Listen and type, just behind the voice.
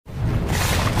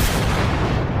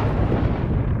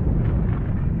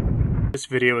This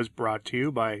video is brought to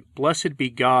you by Blessed Be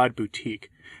God Boutique,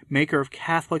 maker of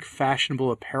Catholic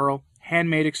fashionable apparel,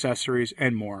 handmade accessories,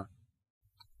 and more.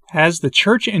 Has the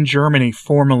Church in Germany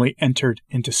formally entered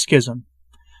into schism?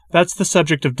 That's the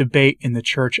subject of debate in the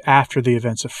Church after the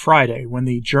events of Friday, when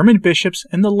the German bishops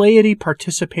and the laity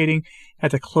participating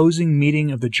at the closing meeting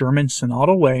of the German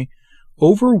Synodal Way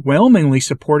overwhelmingly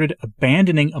supported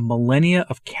abandoning a millennia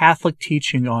of Catholic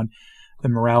teaching on the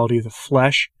morality of the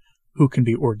flesh, who can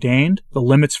be ordained, the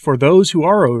limits for those who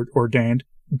are ordained,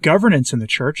 governance in the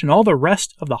Church, and all the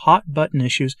rest of the hot-button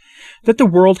issues that the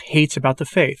world hates about the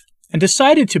faith, and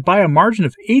decided to, by a margin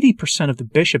of 80% of the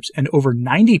bishops and over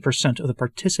 90% of the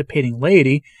participating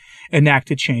laity,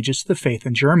 enacted changes to the faith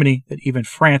in Germany that even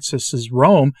Francis's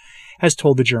Rome has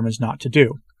told the Germans not to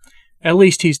do. At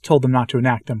least he's told them not to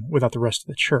enact them without the rest of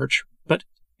the Church. But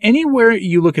anywhere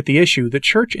you look at the issue, the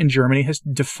Church in Germany has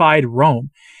defied Rome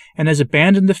and has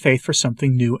abandoned the faith for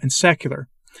something new and secular.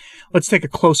 Let's take a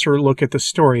closer look at the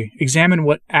story, examine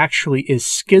what actually is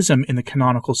schism in the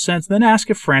canonical sense, then ask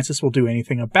if Francis will do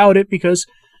anything about it, because,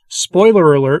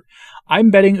 spoiler alert,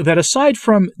 I'm betting that aside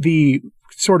from the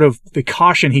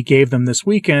caution he gave them this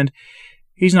weekend,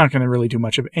 he's not going to really do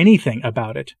much of anything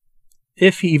about it,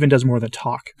 if he even does more than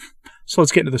talk. So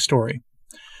let's get into the story.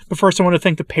 But first, I want to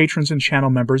thank the patrons and channel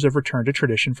members of Return to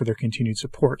Tradition for their continued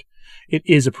support. It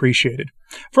is appreciated.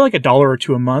 For like $1 or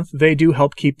 $2 a month, they do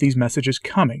help keep these messages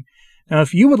coming. Now,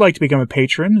 if you would like to become a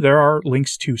patron, there are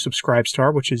links to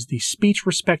Subscribestar, which is the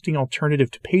speech-respecting alternative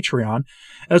to Patreon,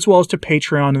 as well as to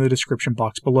Patreon in the description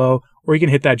box below, or you can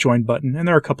hit that join button, and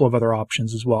there are a couple of other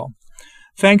options as well.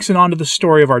 Thanks, and on to the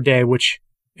story of our day, which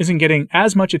isn't getting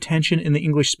as much attention in the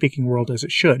English-speaking world as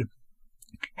it should.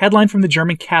 Headline from the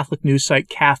German Catholic news site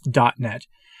cath.net.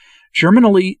 German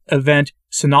elite event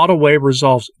Synodal Way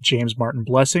resolves James Martin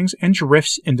blessings and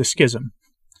drifts into schism.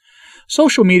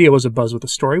 Social media was abuzz with the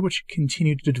story, which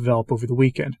continued to develop over the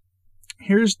weekend.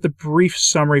 Here's the brief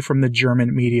summary from the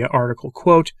German media article.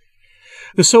 Quote,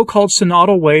 the so-called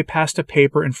Synodal Way passed a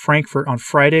paper in Frankfurt on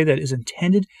Friday that is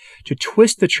intended to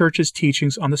twist the Church's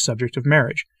teachings on the subject of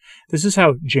marriage. This is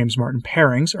how James Martin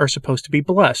pairings are supposed to be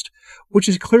blessed, which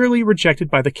is clearly rejected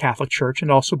by the Catholic Church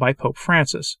and also by Pope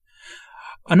Francis.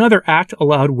 Another act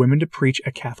allowed women to preach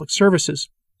at Catholic services.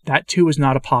 That too is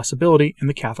not a possibility in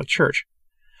the Catholic Church.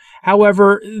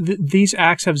 However, these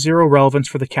acts have zero relevance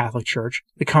for the Catholic Church.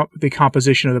 The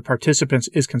composition of the participants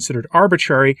is considered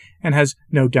arbitrary and has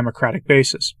no democratic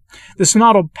basis. The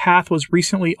synodal path was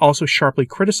recently also sharply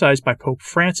criticized by Pope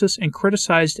Francis and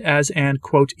criticized as an,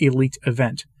 quote, elite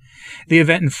event. The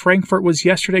event in Frankfurt was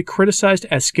yesterday criticized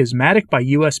as schismatic by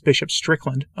U.S. Bishop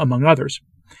Strickland, among others.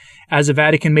 As the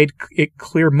Vatican made it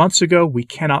clear months ago, we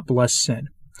cannot bless sin.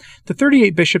 The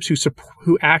 38 bishops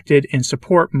who acted in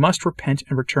support must repent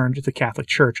and return to the Catholic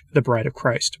Church, the bride of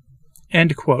Christ.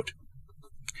 End quote.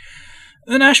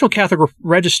 The National Catholic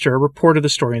Register reported the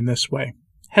story in this way.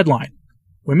 Headline,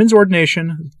 Women's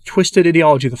Ordination, Twisted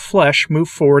Ideology of the Flesh move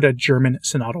forward at German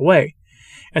Synodal Way.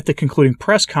 At the concluding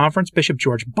press conference, Bishop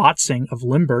George Botzing of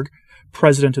Limburg,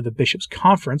 president of the Bishops'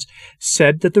 Conference,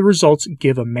 said that the results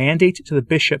give a mandate to the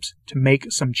bishops to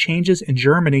make some changes in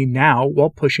Germany now while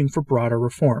pushing for broader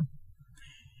reform.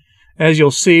 As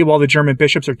you'll see, while the German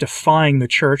bishops are defying the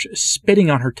Church, spitting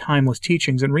on her timeless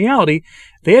teachings, in reality,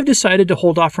 they have decided to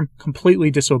hold off from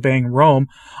completely disobeying Rome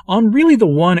on really the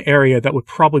one area that would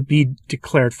probably be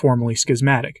declared formally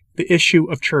schismatic, the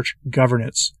issue of church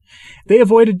governance. They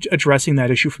avoided addressing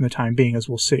that issue from the time being, as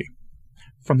we'll see.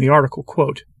 From the article,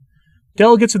 quote,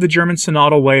 delegates of the German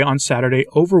Synodal Way on Saturday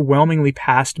overwhelmingly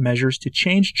passed measures to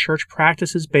change church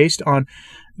practices based on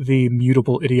the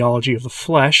mutable ideology of the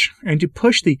flesh and to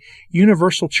push the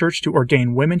universal church to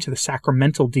ordain women to the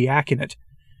sacramental diaconate.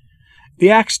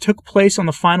 The acts took place on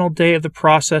the final day of the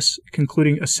process,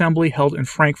 concluding assembly held in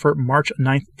Frankfurt March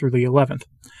 9th through the 11th.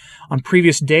 On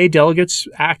previous day, delegates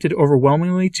acted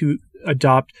overwhelmingly to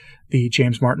adopt the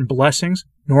James Martin blessings,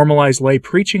 normalize lay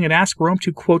preaching, and ask Rome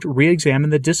to, quote, re-examine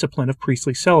the discipline of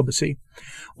priestly celibacy.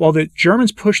 While the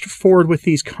Germans pushed forward with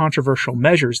these controversial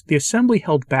measures, the assembly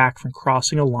held back from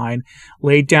crossing a line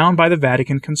laid down by the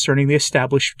Vatican concerning the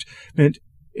establishment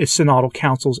of synodal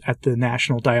councils at the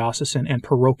national, diocesan, and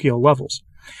parochial levels.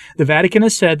 The Vatican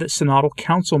has said that synodal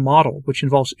council model, which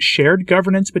involves shared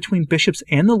governance between bishops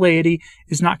and the laity,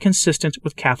 is not consistent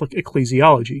with Catholic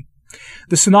ecclesiology.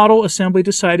 The Synodal Assembly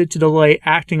decided to delay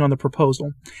acting on the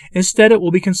proposal. Instead, it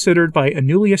will be considered by a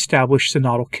newly established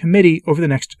Synodal Committee over the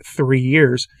next 3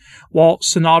 years, while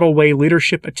Synodal Way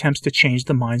leadership attempts to change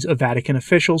the minds of Vatican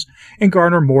officials and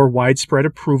garner more widespread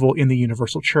approval in the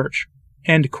Universal Church.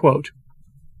 End quote.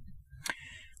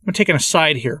 I'm going to take an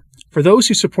aside here. For those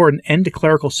who support an end to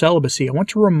clerical celibacy, I want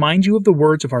to remind you of the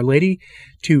words of Our Lady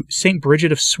to St.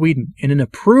 Bridget of Sweden in an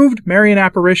approved Marian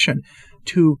apparition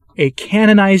to a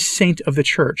canonized saint of the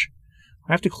Church.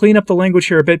 I have to clean up the language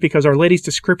here a bit because Our Lady's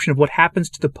description of what happens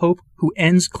to the Pope who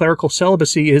ends clerical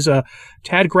celibacy is a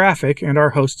tad graphic, and our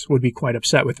hosts would be quite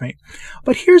upset with me.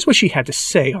 But here's what she had to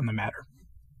say on the matter.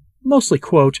 Mostly,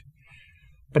 quote,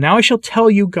 "But now I shall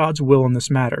tell you God's will in this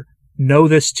matter. Know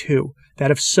this, too, that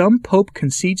if some pope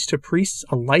concedes to priests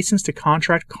a license to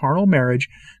contract carnal marriage,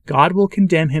 God will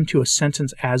condemn him to a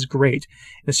sentence as great,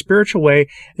 in a spiritual way,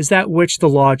 as that which the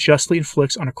law justly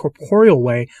inflicts on a corporeal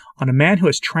way on a man who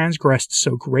has transgressed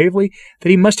so gravely that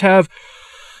he must have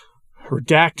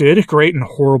redacted great and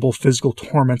horrible physical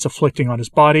torments afflicting on his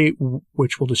body,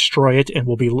 which will destroy it and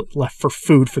will be left for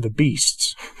food for the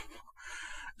beasts."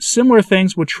 Similar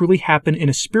things would truly happen in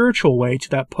a spiritual way to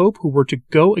that pope who were to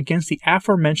go against the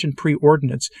aforementioned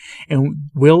preordinance and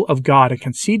will of God and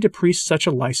concede to priests such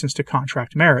a license to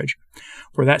contract marriage.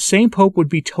 For that same pope would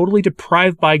be totally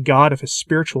deprived by God of his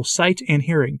spiritual sight and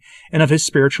hearing, and of his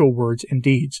spiritual words and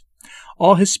deeds.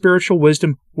 All his spiritual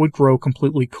wisdom would grow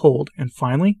completely cold, and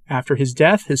finally, after his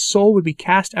death, his soul would be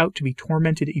cast out to be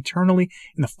tormented eternally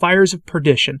in the fires of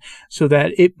perdition, so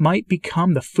that it might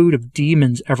become the food of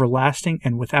demons everlasting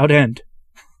and without end.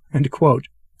 End quote.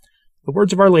 The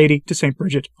words of Our Lady to St.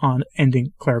 Bridget on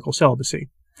ending clerical celibacy.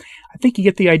 I think you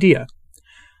get the idea.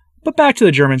 But back to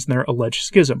the Germans and their alleged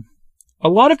schism. A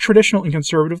lot of traditional and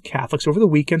conservative Catholics over the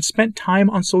weekend spent time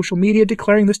on social media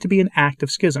declaring this to be an act of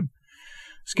schism.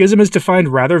 Schism is defined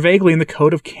rather vaguely in the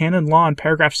Code of Canon Law in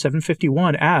paragraph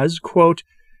 751 as, quote,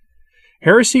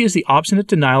 "Heresy is the obstinate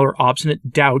denial or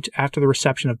obstinate doubt after the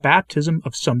reception of baptism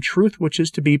of some truth which is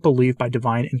to be believed by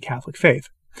divine and Catholic faith.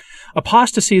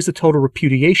 Apostasy is the total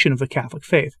repudiation of the Catholic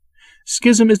faith.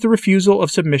 Schism is the refusal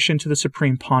of submission to the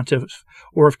Supreme Pontiff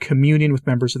or of communion with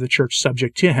members of the Church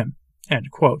subject to him." End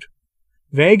quote.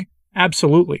 Vague?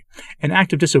 Absolutely. An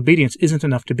act of disobedience isn't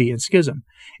enough to be in schism.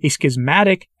 A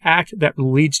schismatic act that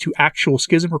leads to actual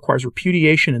schism requires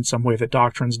repudiation in some way of the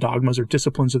doctrines, dogmas, or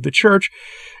disciplines of the Church,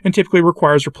 and typically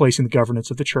requires replacing the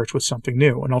governance of the Church with something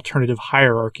new. An alternative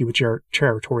hierarchy with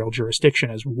territorial jurisdiction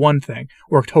as one thing,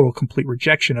 or a total complete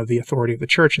rejection of the authority of the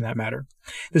Church in that matter.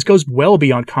 This goes well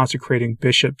beyond consecrating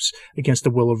bishops against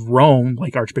the will of Rome,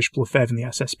 like Archbishop Lefebvre and the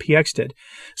SSPX did,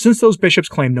 since those bishops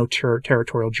claim no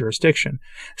territorial jurisdiction.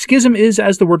 Schism is,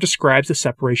 as the word describes, the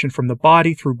separation from the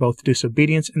body through both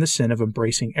disobedience and the sin of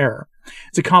embracing error.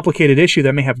 It's a complicated issue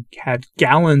that may have had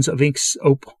gallons of ink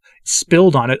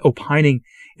spilled on it, opining,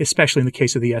 especially in the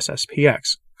case of the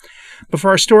SSPX. But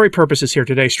for our story purposes here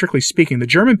today, strictly speaking, the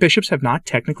German bishops have not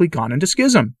technically gone into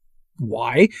schism.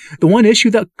 Why? The one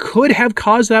issue that could have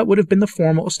caused that would have been the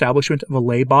formal establishment of a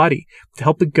lay body to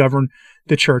help govern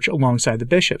the Church alongside the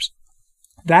bishops.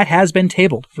 That has been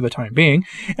tabled for the time being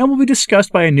and will be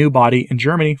discussed by a new body in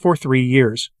Germany for 3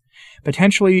 years.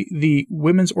 Potentially, the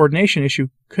women's ordination issue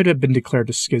could have been declared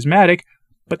as schismatic,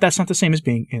 but that's not the same as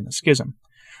being in a schism.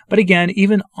 But again,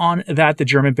 even on that, the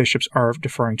German bishops are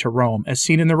deferring to Rome, as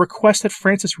seen in the request that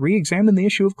Francis re-examine the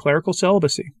issue of clerical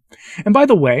celibacy. And by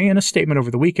the way, in a statement over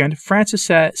the weekend, Francis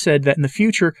said that in the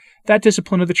future, that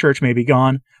discipline of the Church may be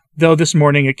gone, though this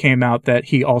morning it came out that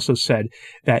he also said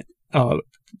that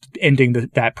ending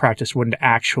that practice wouldn't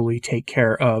actually take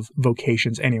care of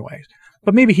vocations anyway.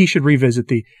 But maybe he should revisit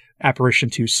the apparition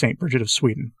to St. Bridget of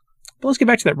Sweden. But let's get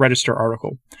back to that Register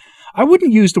article. I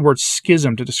wouldn't use the word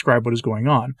schism to describe what is going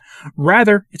on.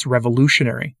 Rather, it's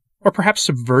revolutionary, or perhaps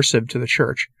subversive to the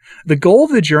Church. The goal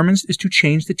of the Germans is to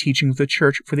change the teaching of the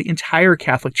Church for the entire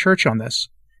Catholic Church on this.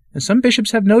 And some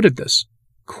bishops have noted this.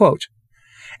 Quote,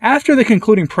 "After the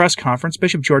concluding press conference,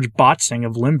 Bishop George Botzing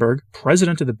of Limburg,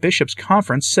 president of the Bishops'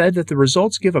 Conference, said that the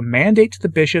results give a mandate to the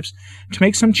bishops to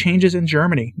make some changes in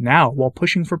Germany now while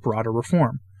pushing for broader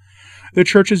reform. The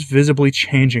Church is visibly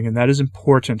changing, and that is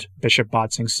important," Bishop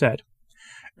Botzing said.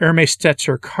 Erme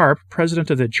Stetzer-Karp, president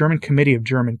of the Central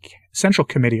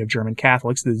Committee of German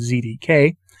Catholics, the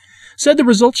ZDK, said the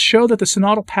results show that the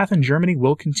synodal path in Germany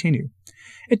will continue.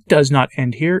 "It does not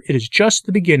end here. It is just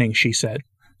the beginning," she said.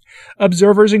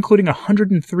 Observers, including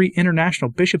 103 international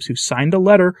bishops who signed a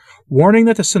letter warning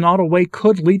that the synodal way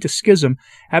could lead to schism,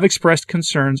 have expressed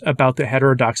concerns about the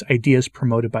heterodox ideas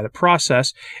promoted by the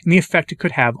process and the effect it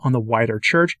could have on the wider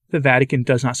Church if the Vatican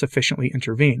does not sufficiently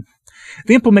intervene.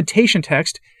 The implementation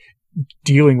text,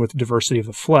 dealing with diversity of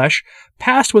the flesh,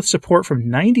 passed with support from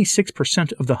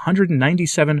 96% of the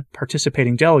 197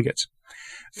 participating delegates.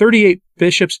 38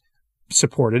 bishops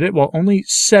supported it, while only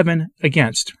 7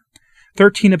 against.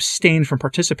 13 abstained from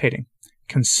participating.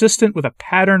 consistent with a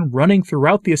pattern running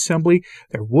throughout the assembly,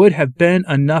 there would have been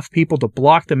enough people to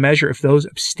block the measure if those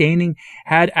abstaining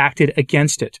had acted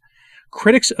against it.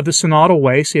 Critics of the synodal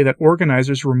way say that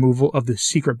organizers' removal of the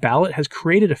secret ballot has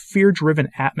created a fear-driven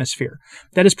atmosphere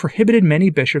that has prohibited many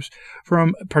bishops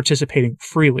from participating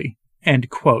freely. End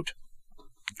quote.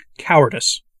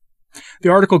 Cowardice. The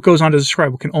article goes on to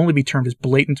describe what can only be termed as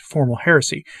blatant formal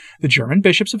heresy. The German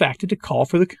bishops have acted to call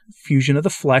for the confusion of the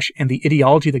flesh and the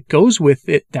ideology that goes with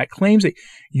it that claims that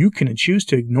you can choose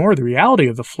to ignore the reality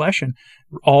of the flesh and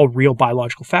all real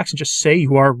biological facts and just say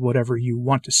you are whatever you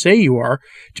want to say you are,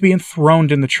 to be enthroned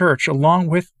in the church, along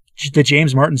with the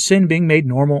James Martin sin being made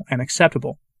normal and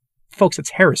acceptable. Folks,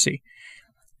 it's heresy.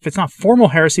 If it's not formal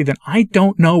heresy, then I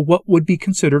don't know what would be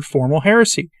considered formal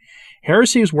heresy.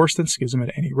 Heresy is worse than schism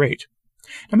at any rate.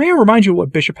 Now, may I remind you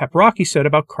what Bishop Paprocki said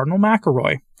about Cardinal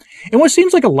McElroy? In what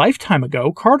seems like a lifetime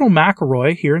ago, Cardinal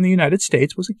McElroy here in the United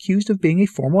States was accused of being a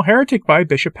formal heretic by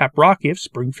Bishop Paprocki of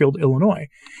Springfield, Illinois,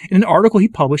 in an article he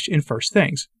published in First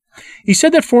Things. He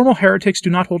said that formal heretics do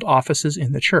not hold offices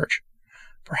in the church.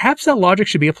 Perhaps that logic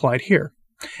should be applied here.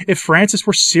 If Francis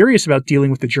were serious about dealing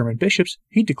with the German bishops,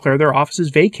 he'd declare their offices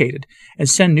vacated and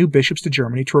send new bishops to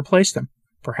Germany to replace them.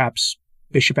 Perhaps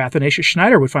Bishop Athanasius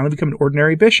Schneider would finally become an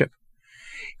ordinary bishop,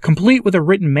 complete with a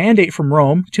written mandate from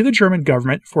Rome to the German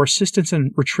government for assistance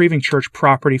in retrieving church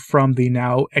property from the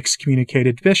now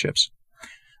excommunicated bishops.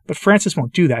 But Francis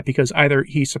won't do that because either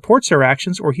he supports their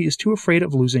actions or he is too afraid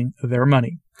of losing their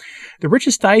money. The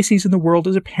richest diocese in the world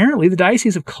is apparently the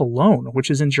Diocese of Cologne,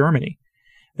 which is in Germany.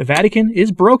 The Vatican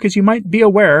is broke, as you might be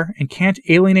aware, and can't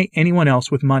alienate anyone else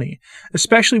with money,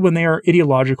 especially when they are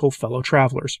ideological fellow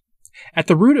travelers. At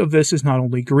the root of this is not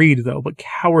only greed, though, but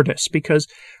cowardice, because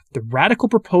the radical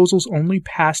proposals only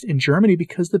passed in Germany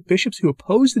because the bishops who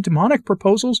opposed the demonic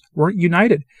proposals weren't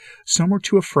united. Some were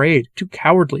too afraid, too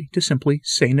cowardly to simply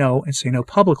say no and say no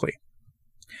publicly.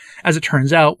 As it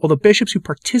turns out, while the bishops who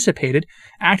participated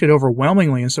acted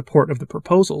overwhelmingly in support of the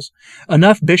proposals,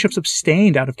 enough bishops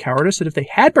abstained out of cowardice that if they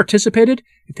had participated,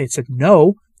 if they had said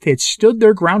no, if they had stood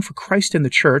their ground for Christ and the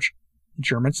church, the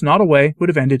German synodal way would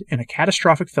have ended in a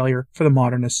catastrophic failure for the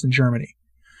modernists in Germany.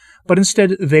 But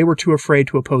instead, they were too afraid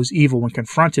to oppose evil when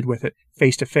confronted with it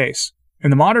face to face,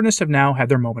 and the modernists have now had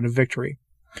their moment of victory.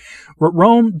 What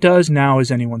Rome does now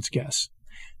is anyone's guess.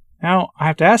 Now, I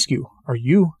have to ask you, are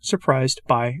you surprised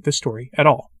by the story at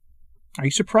all? Are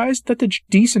you surprised that the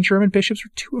decent German bishops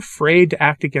were too afraid to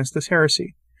act against this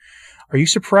heresy? Are you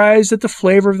surprised that the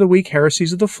flavor of the weak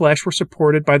heresies of the flesh were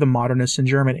supported by the modernists in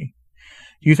Germany?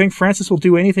 Do you think Francis will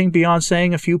do anything beyond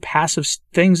saying a few passive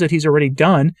things that he's already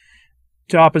done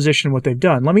to opposition to what they've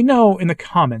done? Let me know in the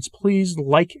comments. Please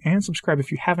like and subscribe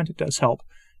if you haven't. It does help.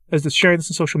 As the sharing this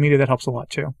on social media, that helps a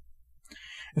lot too.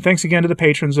 And thanks again to the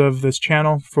patrons of this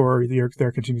channel for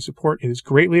their continued support. It is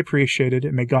greatly appreciated,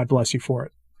 and may God bless you for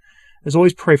it. As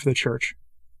always, pray for the church.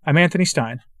 I'm Anthony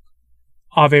Stein.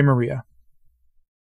 Ave Maria.